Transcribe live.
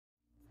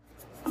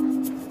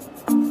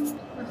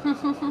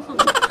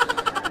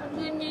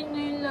Ganyan na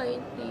yung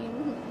lighting.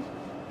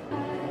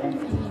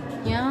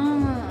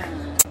 Yeah.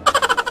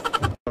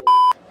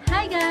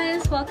 Hi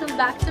guys! Welcome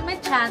back to my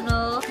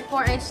channel.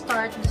 Before I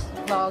start this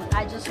vlog,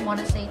 I just want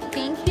to say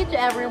thank you to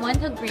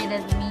everyone who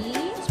greeted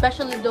me.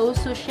 Especially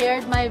those who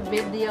shared my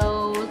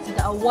videos,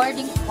 the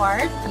awarding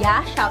part.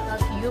 Yeah, shout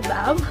out to you,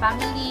 Bab.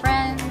 Family,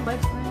 friends,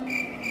 boyfriend.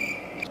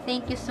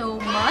 Thank you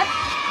so much.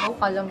 Oh,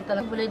 kala mo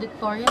talagang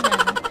valedictorian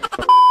yan.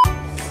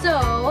 So,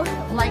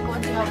 like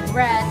what you have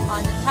read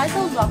on the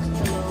title box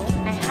below,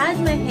 I had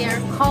my hair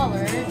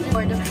colored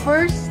for the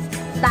first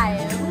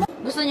time.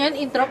 Gusto niyo yung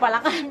intro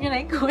pala, kaya nyo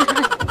na yung kulay.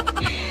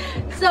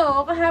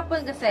 So,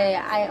 kahapon kasi,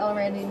 I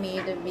already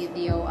made a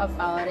video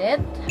about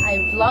it.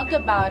 I vlogged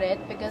about it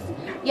because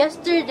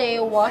yesterday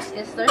was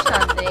Easter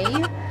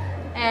Sunday.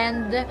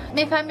 And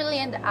my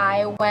family and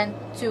I went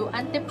to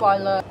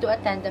Antipolo to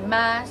attend the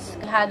mass.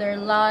 We had our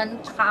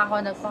lunch. Saka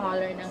ako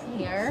nagpa-color ng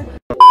hair.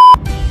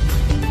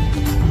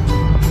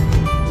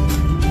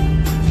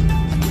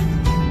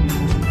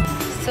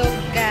 So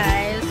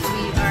guys,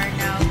 we are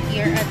now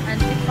here at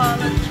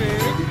Antipolo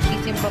Church.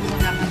 Sisimpa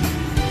muna kami.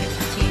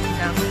 Kasi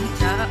namin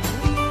sa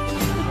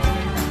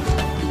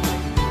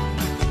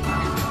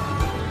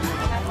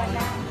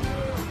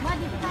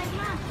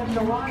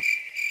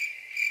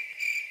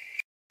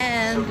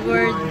and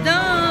we're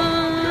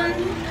done!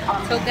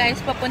 So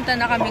guys, papunta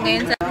na kami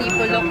ngayon sa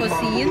Tipolo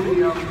Cuisine.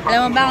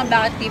 Alam mo ba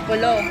bakit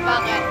Tipolo?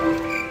 Bakit?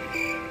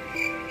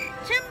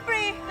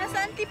 Siyempre,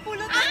 nasa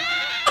Antipolo na.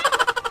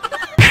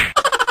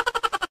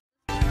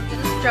 The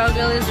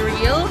struggle is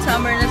real.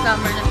 Summer na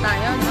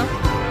tayo, no?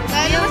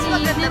 Kaya mas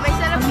maganda, may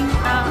salaming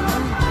tao.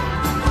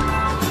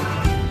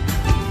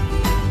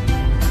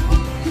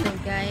 So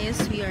guys,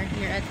 we are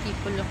here at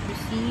Tipolo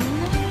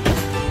Cuisine.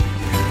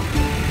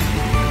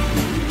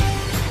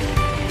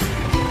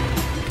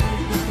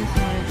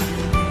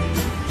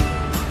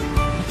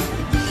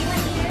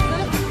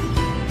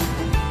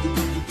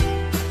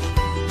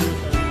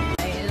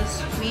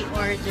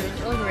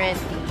 Already,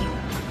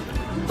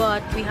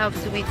 but we have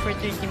to wait for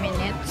 30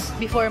 minutes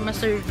before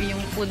ma-serve yung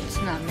foods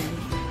namin.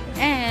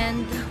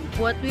 And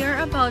what we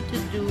are about to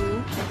do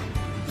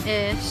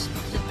is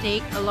to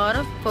take a lot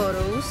of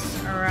photos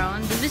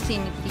around the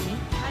vicinity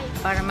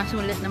para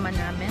masulit naman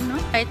namin, no?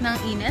 Kahit nang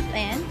init,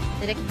 ayan,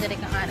 direct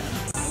ang araw.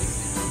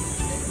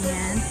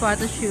 Ayan,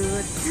 photo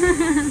shoot.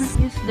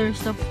 Yes,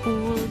 there's a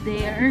pool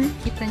there.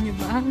 Kita nyo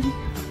ba?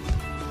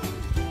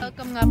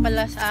 Welcome nga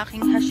pala sa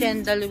aking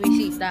Hacienda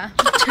Luisita.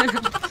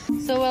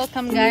 So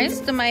welcome guys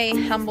to my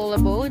humble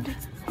abode.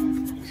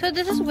 So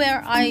this is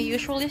where I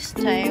usually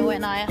stay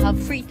when I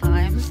have free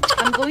time.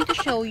 I'm going to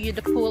show you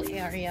the pool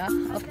area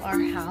of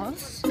our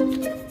house.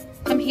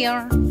 Come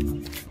here.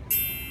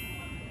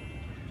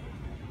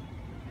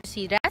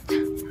 See that?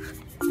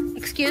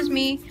 Excuse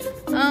me.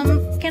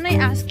 Can I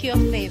ask you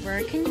a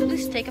favor? Can you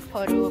please take a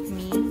photo of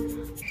me?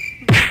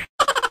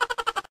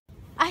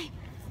 Ay,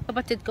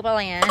 kapatid ko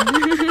pala yan.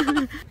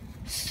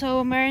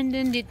 So, meron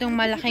din ditong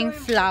malaking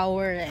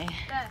flower eh.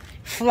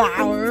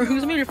 Flower?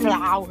 Gusto mo yung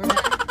flower?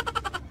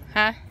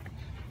 Ha?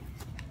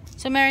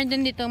 So, meron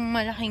din ditong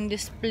malaking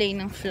display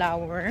ng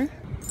flower.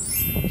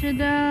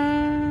 Tada!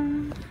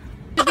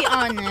 To be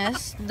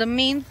honest, the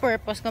main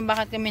purpose kung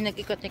bakit kami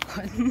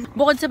nag-ikot-ikot.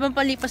 Bukod sa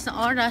pampalipas ng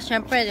oras,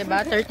 syempre,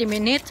 diba? 30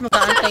 minutes,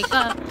 mag-aantay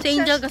ka. Si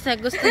Angel kasi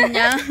gusto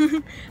niya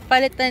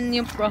palitan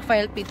yung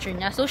profile picture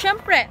niya. So,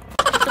 syempre,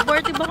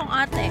 supportive akong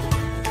ate.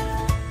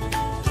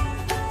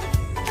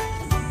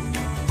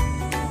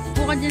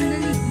 Buka dyan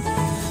dali.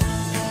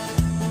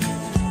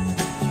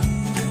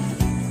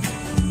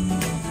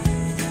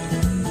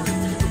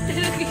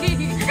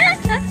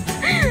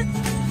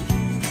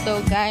 So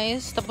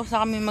guys, tapos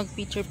na kami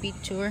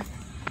mag-picture-picture.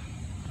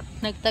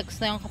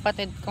 Nag-text na yung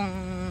kapatid kong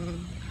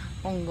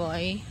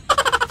unggoy.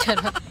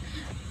 Charot.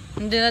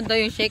 Hindi na daw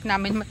yung shake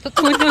namin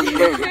matutunan.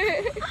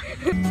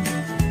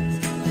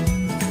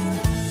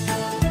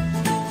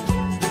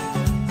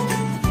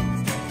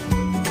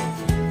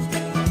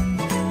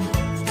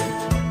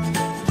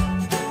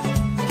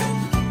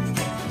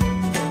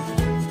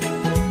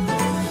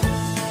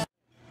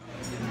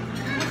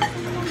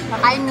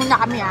 Kain muna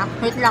kami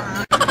wait lang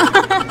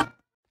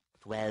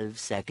 12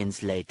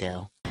 seconds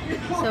later.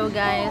 So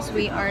guys,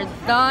 we are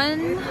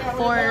done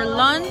for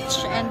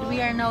lunch and we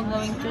are now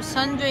going to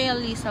Sundre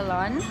Ali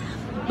Salon.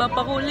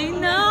 Papakulay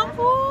na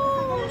ako!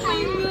 Oh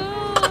my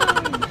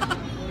God!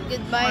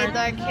 Goodbye,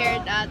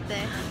 dark-haired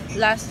ate.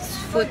 Last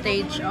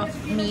footage of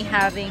me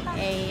having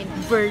a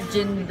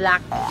virgin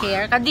black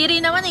hair.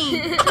 Kadiri naman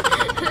eh!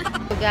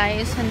 So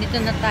guys,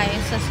 nandito na tayo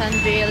sa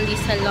Sundre Ali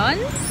Salon.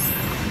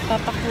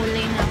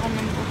 Papakulay na ako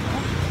ng buhok.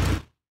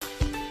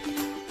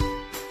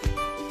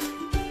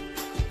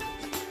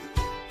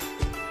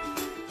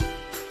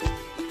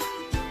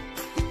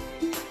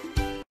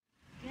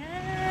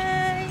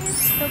 Guys,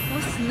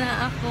 tapos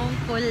na akong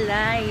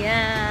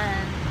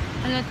kulayan.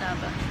 Halata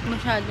ba?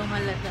 Masyadong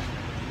halata.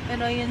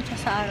 Pero yun siya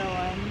sa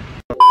arawan.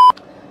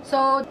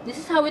 So, this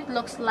is how it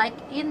looks like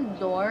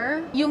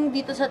indoor. Yung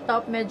dito sa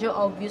top, medyo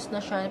obvious na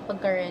siya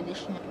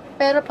pagka-reddish niya.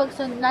 Pero pag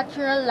sa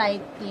natural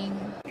lighting,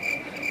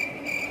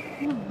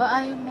 ano ba?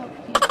 Ayaw mo.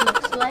 It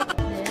looks like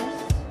this.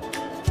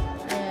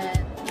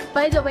 Ayan.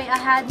 By the way, I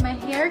had my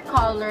hair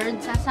colored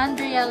sa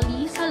Sandria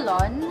Lee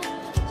Salon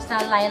sa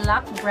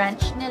Lilac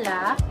branch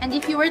nila. And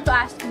if you were to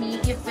ask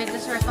me if it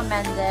is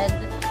recommended,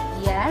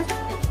 yes,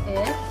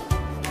 it is.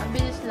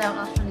 Mabilis lang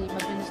actually.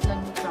 Mabilis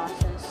lang yung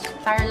process.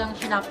 Para lang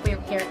shinap ko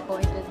yung hair ko.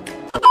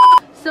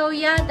 So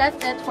yeah,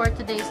 that's it for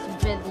today's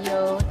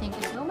video. Thank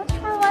you so much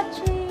for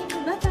watching.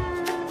 Bye-bye!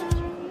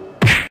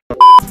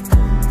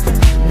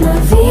 My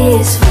V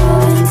is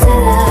falling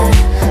till I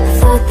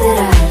thought that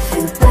I'd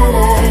feel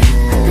better,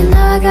 and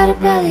now I got a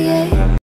bellyache.